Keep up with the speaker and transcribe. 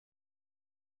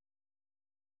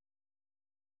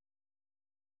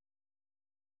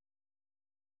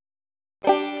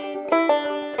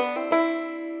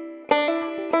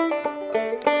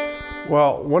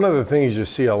Well, one of the things you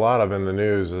see a lot of in the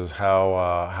news is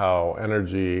how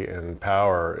energy and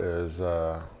power is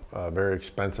very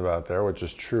expensive out there, which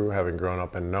is true. Having grown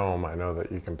up in Nome, I know that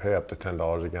you can pay up to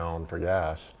 $10 a gallon for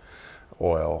gas,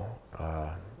 oil,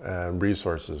 and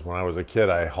resources. When I was a kid,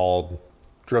 I hauled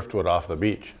driftwood off the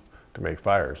beach to make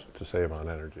fires to save on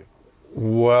energy.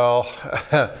 Well,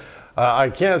 I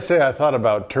can't say I thought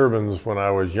about turbines when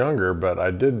I was younger, but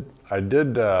I did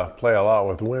play a lot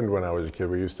with wind when I was a kid.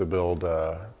 We used to build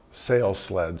sail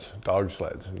sleds, dog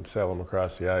sleds, and sail them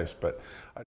across the ice.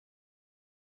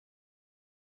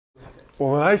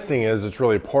 Well, the nice thing is it's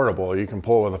really portable. You can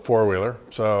pull it with a four-wheeler.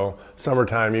 So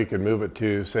summertime, you could move it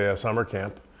to, say, a summer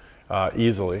camp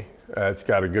easily. It's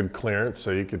got a good clearance,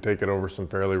 so you could take it over some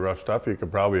fairly rough stuff. You could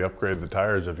probably upgrade the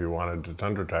tires if you wanted to,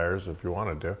 Tundra tires if you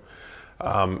wanted to.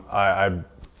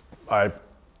 I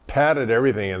padded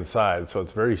everything inside, so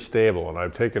it's very stable, and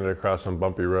I've taken it across some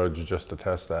bumpy roads just to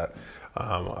test that.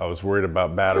 I was worried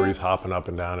about batteries hopping up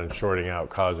and down and shorting out,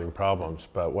 causing problems,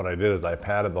 but what I did is I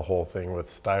padded the whole thing with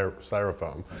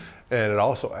styrofoam, and it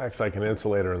also acts like an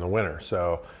insulator in the winter,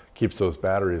 so keeps those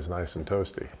batteries nice and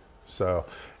toasty. So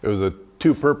it was a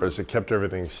two-purpose. It kept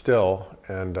everything still,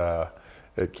 and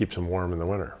it keeps them warm in the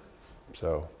winter.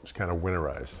 So it's kind of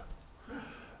winterized.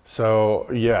 So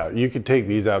yeah, you could take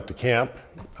these out to camp.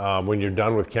 When you're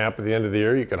done with camp at the end of the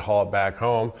year, you could haul it back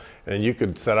home, and you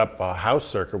could set up a house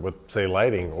circuit with, say,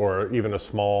 lighting, or even a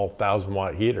small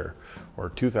 1,000-watt heater or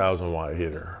 2,000-watt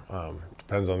heater.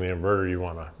 Depends on the inverter you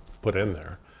want to put in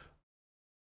there.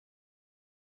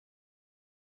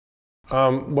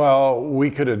 Well,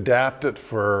 we could adapt it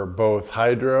for both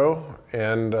hydro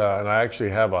and I actually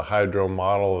have a hydro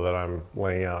model that I'm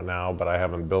laying out now, but I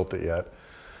haven't built it yet.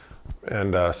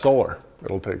 And solar.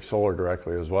 It'll take solar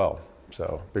directly as well.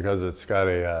 So because it's got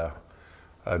a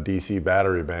DC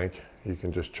battery bank, you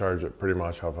can just charge it pretty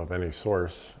much off of any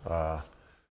source.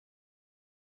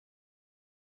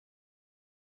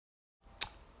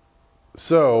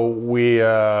 So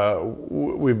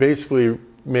we basically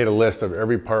made a list of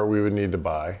every part we would need to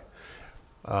buy.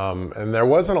 And there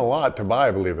wasn't a lot to buy,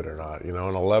 believe it or not. You know,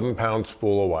 an 11-pound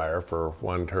spool of wire for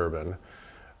one turbine,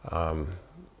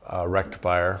 a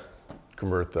rectifier,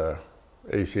 convert the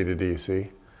AC to DC,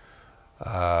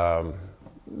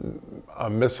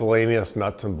 miscellaneous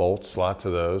nuts and bolts, lots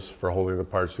of those for holding the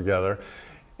parts together.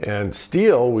 And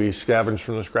steel, we scavenged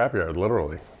from the scrapyard,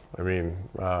 literally. I mean,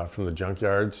 from the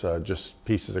junkyards, just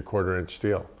pieces of 1/4-inch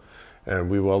steel.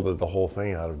 And we welded the whole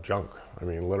thing out of junk. I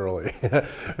mean, literally.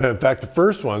 In fact, the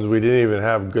first ones, we didn't even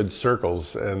have good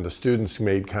circles, and the students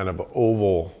made kind of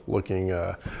oval-looking,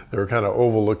 they were kind of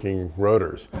oval-looking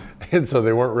rotors. And so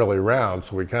they weren't really round,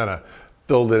 so we kind of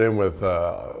filled it in with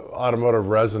automotive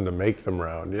resin to make them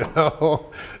round, you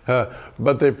know?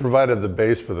 But they provided the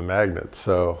base for the magnets.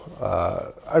 So,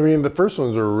 I mean, the first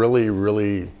ones were really,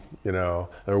 you know,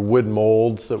 they're wood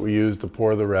molds that we used to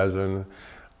pour the resin.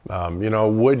 You know,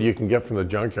 wood you can get from the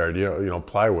junkyard, you know,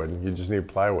 plywood, you just need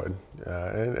plywood.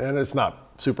 And it's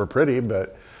not super pretty,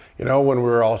 but, you know, when we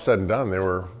were all said and done, they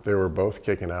were both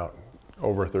kicking out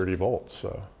over 30 volts.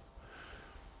 So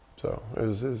it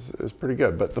was pretty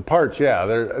good. But the parts, yeah,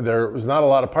 there was not a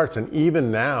lot of parts. And even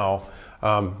now,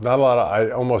 I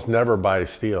almost never buy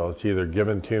steel. It's either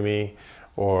given to me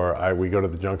or we go to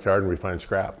the junkyard and we find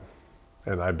scrap.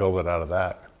 And I build it out of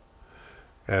that.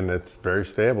 And it's very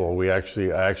stable. I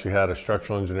actually had a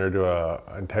structural engineer do an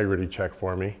integrity check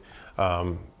for me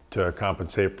to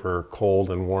compensate for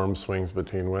cold and warm swings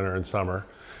between winter and summer.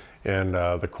 And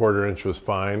the 1/4-inch was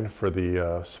fine for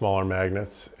the smaller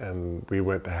magnets, and we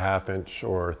went to 1/2-inch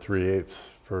or 3/8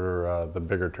 for the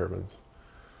bigger turbines.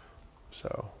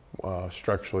 So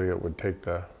structurally, it would take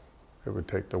the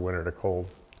winter to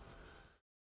cold.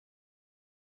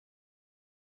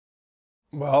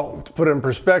 Well, to put it in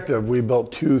perspective, we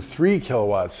built 2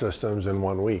 3-kilowatt systems in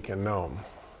 1 week in Nome.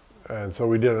 And so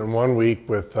we did it in 1 week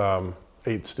with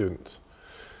 8 students.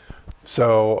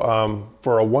 So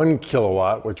for a 1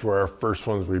 kilowatt, which were our first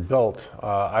ones we built,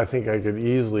 I think I could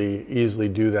easily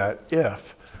do that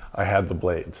if I had the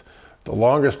blades. The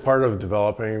longest part of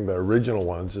developing the original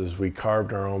ones is we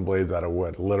carved our own blades out of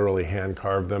wood, literally hand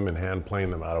carved them and hand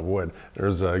planed them out of wood.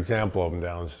 There's an example of them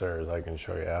downstairs I can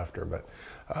show you after. But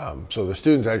so the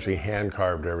students actually hand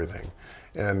carved everything.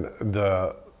 And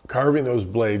carving those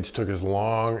blades took as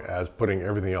long as putting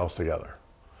everything else together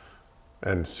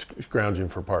and scrounging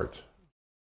for parts.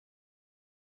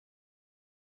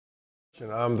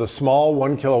 The small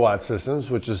 1 kilowatt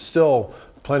systems, which is still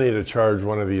plenty to charge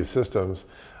one of these systems,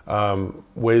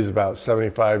 weighs about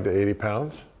 75 to 80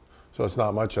 pounds, so it's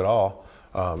not much at all.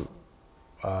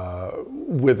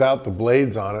 without the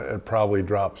blades on it, it probably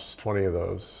drops 20 of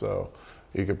those. So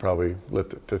you could probably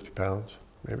lift it 50 pounds,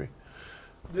 maybe.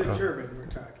 The turbine we're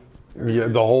talking. Yeah,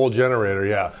 the whole generator,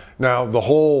 yeah. Now the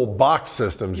whole box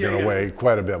system's gonna weigh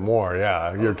quite a bit more,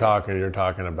 yeah. You're talking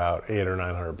about 800 or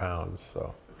 900 pounds,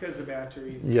 so. Because the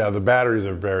batteries. Yeah, the batteries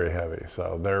are very heavy,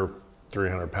 so they're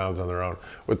 300 pounds on their own.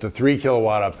 With the 3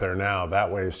 kilowatt up there now,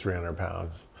 that weighs 300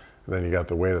 pounds. And then you got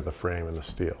the weight of the frame and the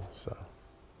steel, so.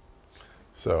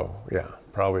 So yeah,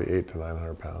 probably 800 to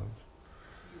 900 pounds.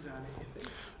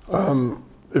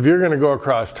 If you're gonna go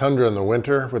across tundra in the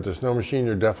winter with the snow machine,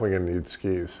 you're definitely gonna need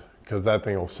skis, because that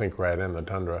thing will sink right in the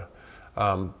tundra.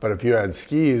 But if you had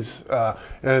skis,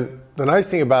 and the nice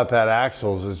thing about that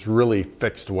axle is it's really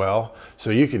fixed well, so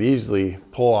you could easily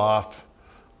pull off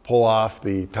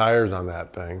the tires on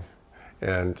that thing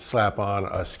and slap on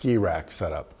a ski rack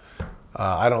setup.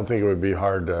 I don't think it would be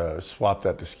hard to swap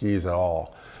that to skis at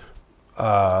all.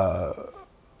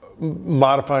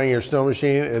 Modifying your snow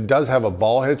machine, it does have a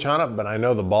ball hitch on it, but I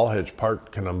know the ball hitch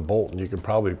part can unbolt and you can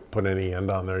probably put any end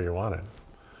on there you wanted.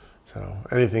 So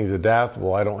anything's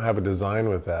adaptable. I don't have a design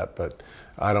with that, but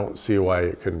I don't see why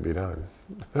it couldn't be done.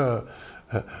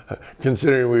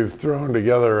 Considering we've thrown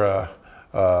together a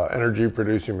energy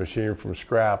producing machine from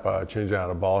scrap, changing out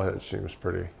a ball hitch seems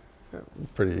pretty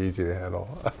easy to handle.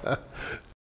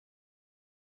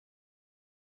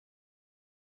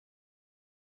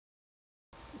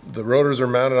 The rotors are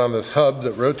mounted on this hub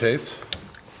that rotates,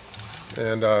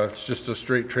 and it's just a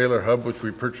straight trailer hub, which we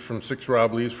purchased from 6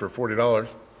 Rob Lee's for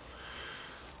 $40.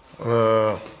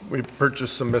 We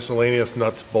purchased some miscellaneous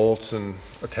nuts, bolts, and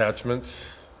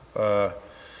attachments,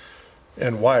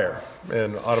 and wire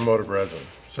and automotive resin.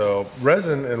 So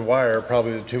resin and wire are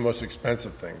probably the 2 most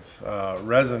expensive things.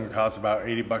 Resin costs about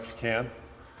 80 bucks a can,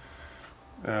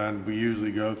 and we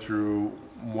usually go through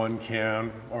 1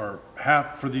 can or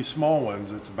half. For these small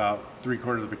ones, it's about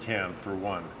 3/4 of a can for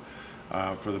one.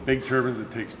 For the big turbines, it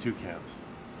takes 2 cans,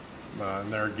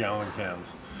 and they're gallon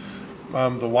cans.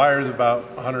 The wire is about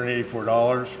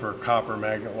 $184 for copper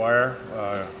magnet wire,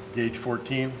 gauge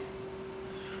 14.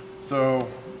 So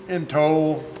in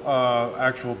total,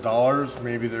 actual dollars,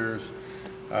 maybe there's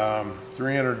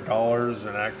 $300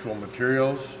 in actual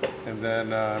materials, and then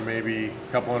maybe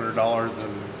a couple $100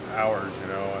 in hours,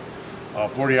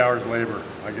 40 hours labor.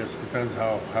 I guess it depends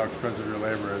how expensive your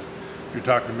labor is. If you're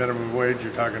talking minimum wage,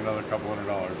 you're talking another couple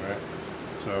 $100, right?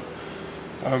 So,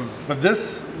 but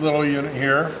this little unit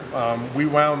here, we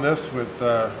wound this with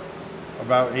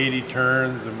about 80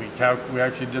 turns, and we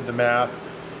actually did the math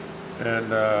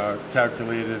and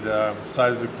calculated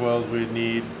size of the coils we'd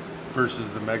need versus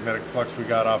the magnetic flux we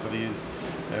got off of these,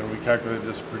 and we calculated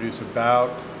this to produce about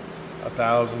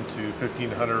 1,000 to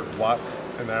 1,500 watts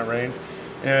in that range.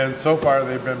 And so far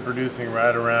they've been producing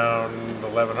right around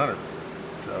 1,100.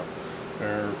 So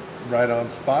they're right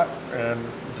on spot, and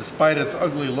despite its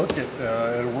ugly look,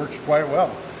 it works quite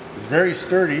well. It's very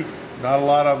sturdy, not a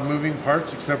lot of moving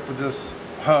parts except for this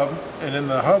hub. And in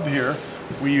the hub here,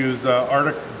 we use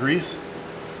Arctic grease,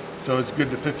 so it's good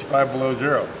to 55 below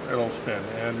zero. It'll spin.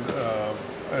 And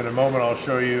in a moment, I'll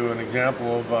show you an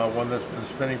example of one that's been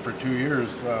spinning for 2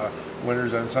 years,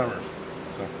 winters and summers.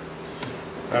 So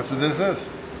that's what this is.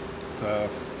 It's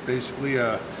basically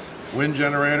a wind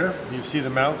generator. You see the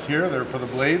mounts here, they're for the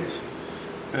blades.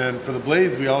 And for the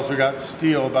blades, we also got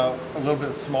steel about a little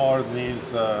bit smaller than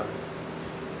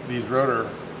these rotor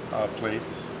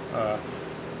plates.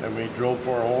 And we drilled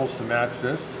 4 holes to match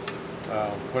this.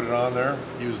 Put it on there,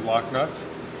 use lock nuts,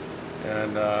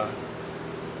 and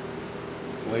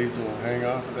blades will hang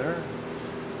off there.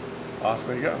 Off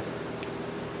they go.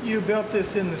 You built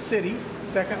this in the city,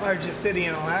 second largest city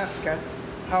in Alaska.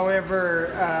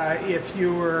 However, if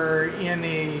you were in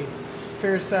a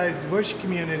fair-sized bush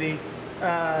community,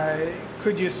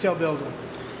 could you still build one?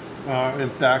 In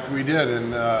fact, we did.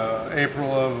 In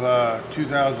April of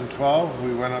 2012,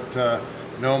 we went up to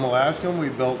Nome, Alaska, and we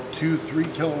built 2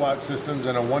 3-kilowatt systems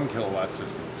and a 1-kilowatt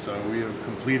system. So we have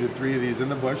completed 3 of these in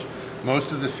the bush.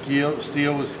 Most of the steel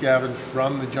was scavenged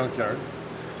from the junkyard.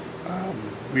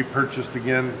 We purchased,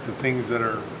 again, the things that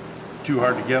are too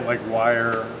hard to get, like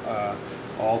wire,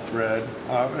 all thread.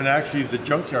 And actually, the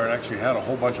junkyard actually had a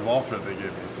whole bunch of all thread they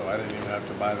gave me, so I didn't even have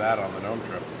to buy that on the Nome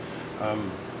trip.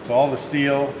 So all the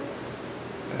steel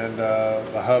and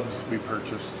the hubs we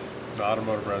purchased, the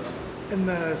automotive resin. And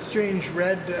the strange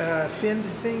red finned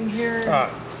thing here?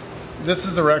 This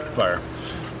is the rectifier.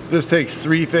 This takes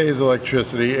 3-phase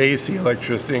electricity, AC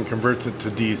electricity, and converts it to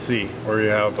DC, where you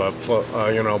have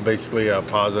basically a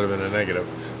positive and a negative,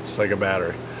 just like a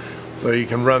battery. So you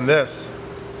can run this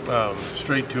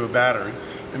straight to a battery.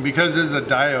 And because this is a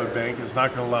diode bank, it's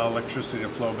not going to allow electricity to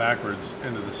flow backwards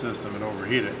into the system and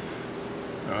overheat it.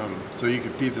 So you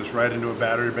could feed this right into a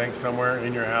battery bank somewhere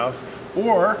in your house,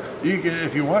 or you could,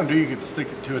 if you want to, you could stick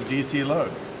it to a DC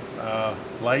load.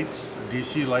 Lights,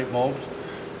 DC light bulbs,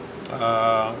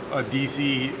 a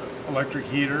DC electric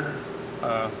heater,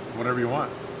 whatever you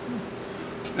want.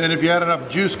 And if you had enough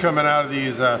juice coming out of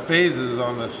these phases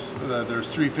on this, there's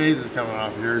 3 phases coming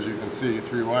off here, as you can see,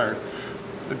 3 wired.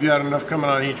 If you had enough coming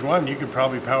on each one, you could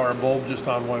probably power a bulb just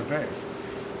on 1 phase.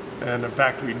 And in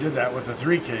fact, we did that with the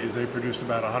 3Ks. They produced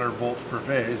about 100 volts per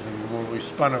phase, and when we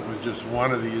spun it with just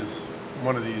one of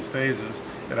these phases,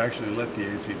 it actually lit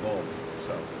the AC bulb.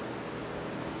 So.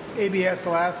 ABS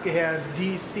Alaska has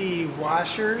DC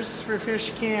washers for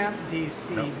fish camp,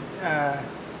 DC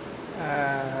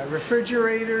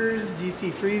refrigerators,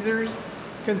 DC freezers.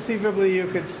 Conceivably, you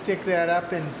could stick that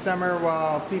up in summer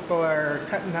while people are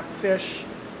cutting up fish,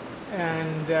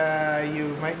 and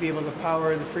you might be able to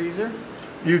power the freezer.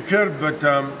 You could, but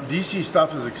DC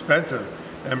stuff is expensive.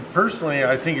 And personally,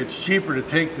 I think it's cheaper to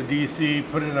take the DC,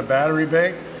 put it in a battery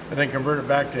bank, and then convert it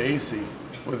back to AC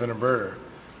with an inverter.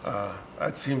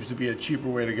 That seems to be a cheaper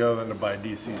way to go than to buy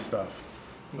DC stuff.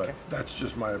 But okay, that's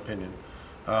just my opinion.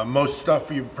 Most stuff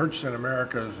you purchase in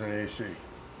America is an AC.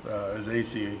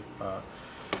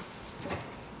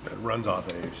 It runs off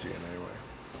of AC in any way.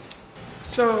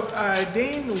 So,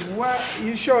 Dayne,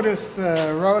 you showed us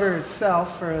the rotor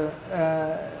itself for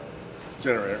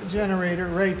generator,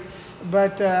 right?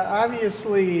 But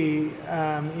obviously,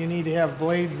 you need to have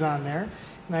blades on there,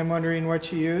 and I'm wondering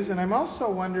what you use. And I'm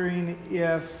also wondering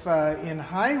if in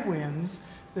high winds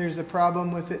there's a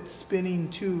problem with it spinning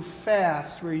too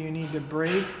fast, where you need to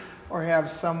brake or have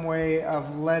some way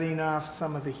of letting off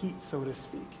some of the heat, so to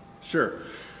speak. Sure.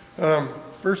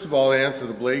 First of all, to answer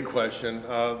the blade question,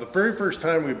 the very first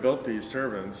time we built these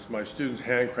turbines, my students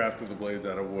handcrafted the blades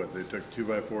out of wood. They took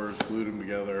 2x4s, glued them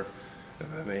together,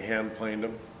 and then they hand planed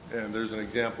them. And there's an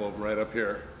example of right up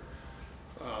here.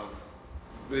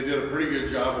 They did a pretty good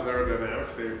job with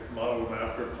aerodynamics. They modeled them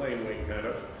after a plane wing, kind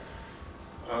of.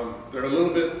 They're a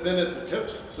little bit thin at the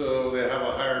tips, so they have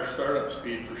a higher startup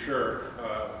speed for sure,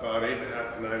 about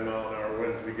 8.5 to 9 mile an hour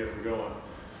wind to get them going.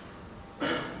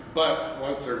 But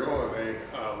once they're going,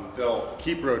 they'll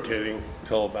keep rotating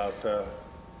until about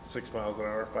 6 miles an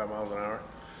hour, 5 miles an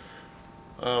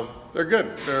hour. They're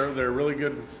good. They're a really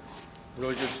good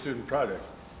student project.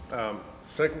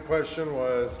 Second question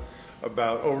was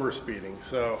about overspeeding.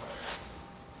 So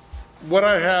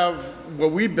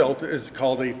what we built is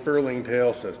called a furling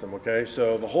tail system, okay?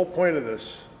 So the whole point of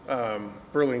this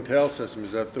furling tail system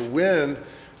is that if the wind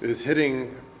is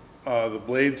hitting the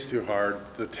blades too hard,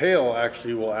 the tail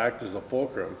actually will act as a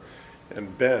fulcrum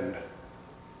and bend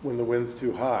when the wind's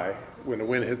too high. When the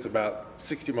wind hits about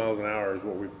 60 miles an hour is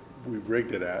what we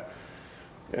rigged it at,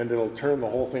 and it'll turn the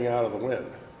whole thing out of the wind,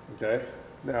 okay?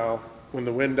 Now, when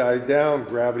the wind dies down,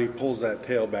 gravity pulls that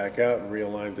tail back out and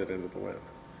realigns it into the wind.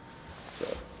 So,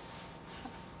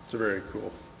 it's a very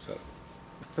cool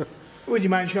setup. Would you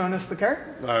mind showing us the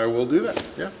car? I will do that,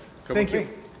 yeah. Thank you.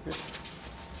 Yeah.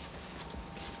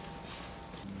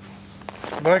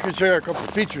 But I can show you a couple of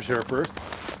features here first.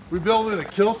 We built in a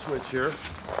kill switch here.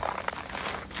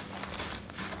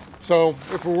 So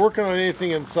if we're working on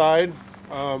anything inside,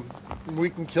 we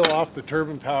can kill off the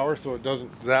turbine power so it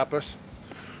doesn't zap us.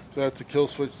 So that's a kill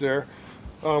switch there.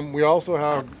 We also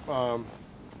have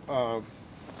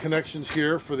connections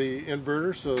here for the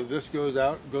inverter. So this goes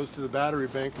out, goes to the battery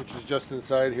bank, which is just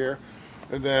inside here.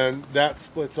 And then that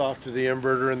splits off to the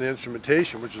inverter and the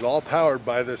instrumentation, which is all powered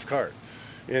by this cart.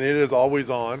 And it is always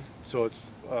on, so it's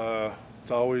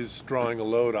always drawing a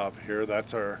load off of here.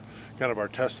 That's our kind of our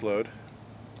test load.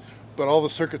 But all the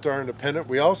circuits are independent.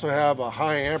 We also have a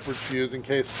high amperage fuse in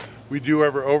case we do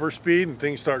ever overspeed and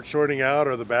things start shorting out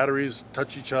or the batteries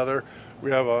touch each other.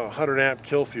 We have a 100 amp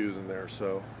kill fuse in there,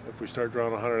 so if we start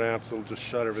drawing 100 amps, it'll just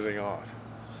shut everything off.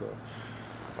 So,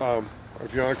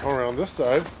 if you want to come around this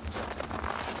side,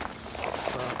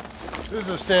 this is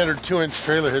a standard 2-inch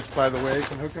trailer hitch, by the way. You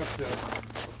can hook up to a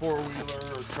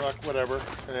four-wheeler or truck, whatever,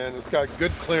 and it's got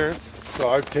good clearance, so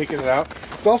I've taken it out.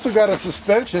 It's also got a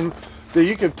suspension that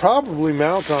you could probably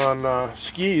mount on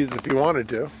skis if you wanted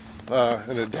to,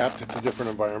 and adapt it to different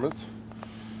environments.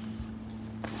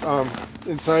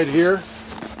 Inside here,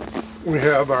 we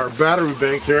have our battery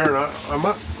bank here, and I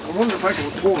wonder if I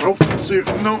can pull it open and see.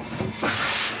 No,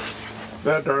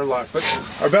 that darn lock. But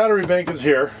our battery bank is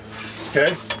here.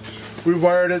 Okay, we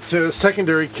wired it to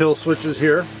secondary kill switches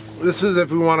here. This is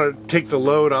if we want to take the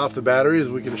load off the batteries,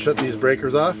 we can shut these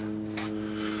breakers off.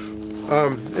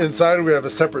 Inside we have a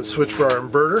separate switch for our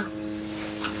inverter.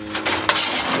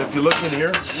 if you look in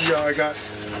here, I got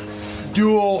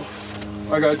dual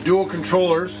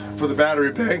controllers for the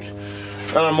battery bank,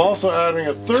 and I'm also adding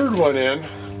a third one in,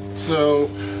 so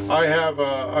I have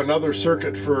another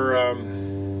circuit for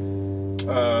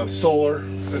solar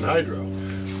and hydro,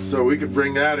 so we could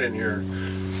bring that in here.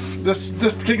 This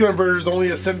particular inverter is only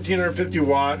a 1750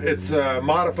 watt. It's a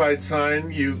modified sine.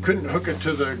 You couldn't hook it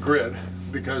to the grid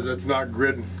because it's not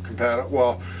grid compatible.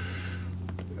 Well,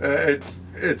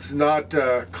 it's not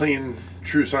clean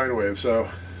true sine wave, so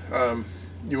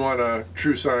you want a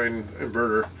true sine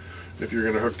inverter if you're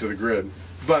going to hook to the grid.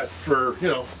 But for, you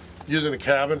know, using a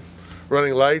cabin,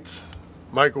 running lights,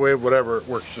 microwave, whatever, it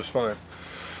works just fine.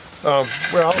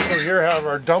 We also here have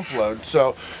our dump load, so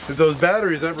if those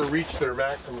batteries ever reach their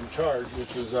maximum charge,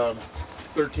 which is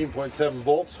 13.7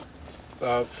 volts,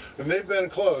 and they've been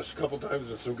close a couple times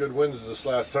with some good winds this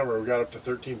last summer. We got up to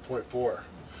 13.4.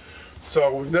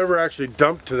 So we've never actually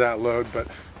dumped to that load, but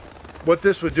what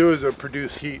this would do is it would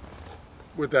produce heat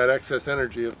with that excess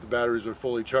energy if the batteries are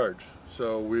fully charged.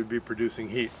 So we'd be producing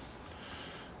heat.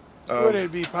 Would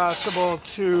it be possible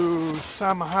to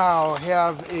somehow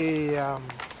have a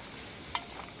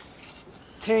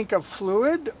tank of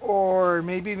fluid, or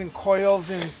maybe even coils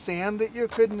in sand that you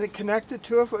could connect it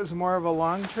to if it was more of a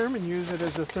long term, and use it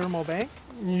as a thermal bank?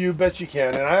 You bet you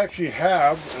can, and I actually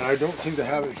have, and I don't seem to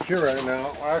have it here right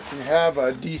now, I actually have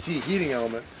a DC heating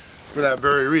element for that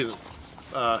very reason,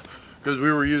 because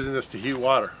we were using this to heat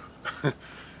water.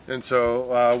 And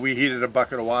so we heated a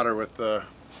bucket of water with it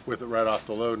right off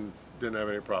the load and didn't have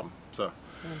any problem. So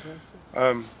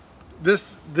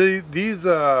these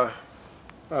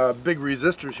big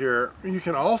resistors here, you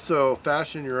can also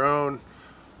fashion your own,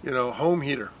 you know, home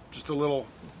heater, just a little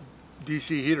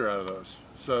DC heater out of those.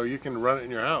 So you can run it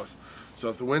in your house. So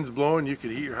if the wind's blowing, you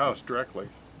could heat your house directly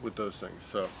with those things.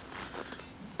 So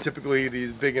typically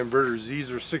these big inverters,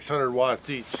 these are 600 watts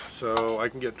each. So I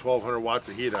can get 1200 watts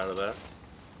of heat out of that.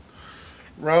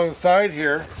 Around the side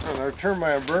here, when I turn my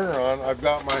inverter on, I've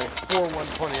got my 4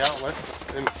 120 outlets.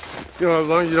 And you know, as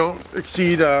long as you don't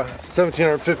exceed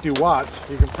 1750 watts,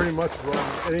 you can pretty much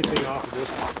run anything off of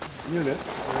this unit.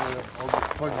 And I'll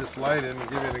just plug this light in and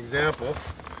give you an example.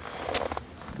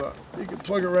 But you can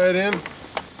plug it right in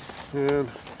and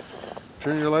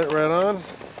turn your light right on.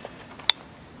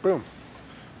 Boom,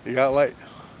 you got light.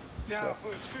 Now, if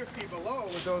it was 50 below,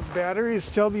 would those batteries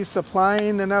still be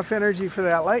supplying enough energy for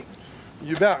that light?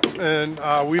 You bet. And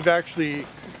we've actually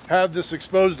had this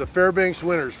exposed to Fairbanks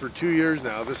winters for 2 years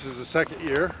now. This is the second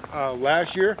year.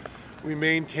 Last year we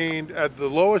maintained, at the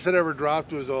lowest it ever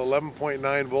dropped was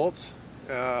 11.9 volts.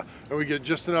 And we get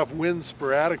just enough wind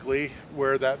sporadically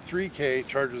where that 3K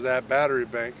charges that battery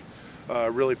bank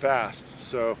really fast.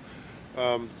 So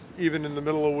even in the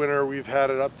middle of winter, we've had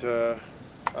it up to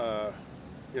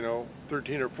you know,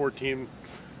 13 or 14,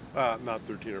 not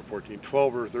 13 or 14,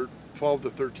 12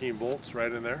 to 13 volts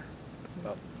right in there,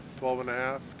 about 12 and a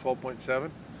half,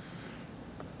 12.7.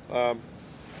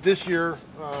 This year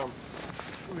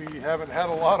we haven't had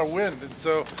a lot of wind, and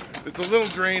so it's a little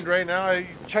drained right now. I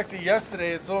checked it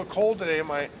yesterday. It's a little cold today.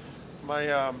 My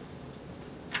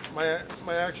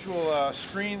actual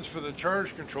screens for the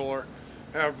charge controller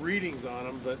have readings on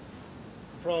them, but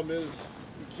the problem is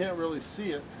you can't really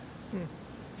see it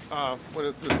when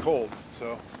it's this cold.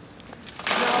 So.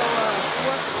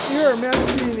 Now, you were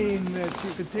mentioning that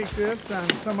you could take this on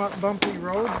somewhat bumpy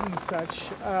roads and such.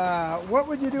 What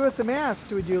would you do with the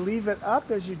mast? Would you leave it up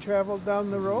as you traveled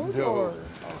down the road? No, or?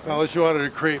 unless you wanted to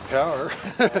create power.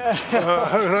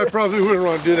 I probably wouldn't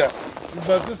want to do that.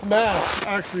 But this mast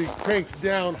actually cranks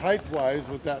down height-wise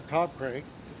with that top crank,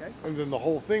 okay, and then the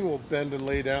whole thing will bend and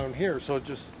lay down here, so it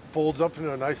just folds up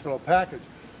into a nice little package.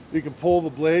 You can pull the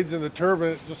blades in the turbine,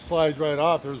 it just slides right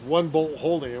off. There's one bolt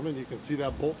holding them, and you can see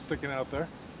that bolt sticking out there.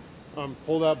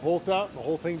 Pull that bolt out, and the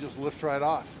whole thing just lifts right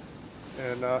off.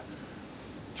 And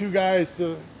 2 guys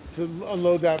to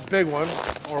unload that big one,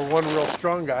 or 1 real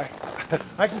strong guy.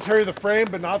 I can carry the frame,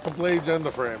 but not the blades and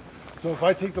the frame. So if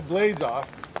I take the blades off,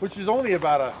 which is only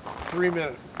about a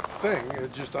 3-minute thing,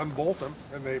 just unbolt them,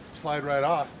 and they slide right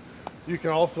off. You can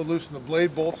also loosen the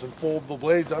blade bolts and fold the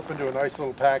blades up into a nice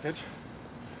little package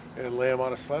and lay them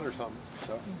on a sled or something.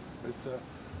 So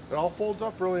it all folds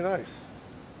up really nice.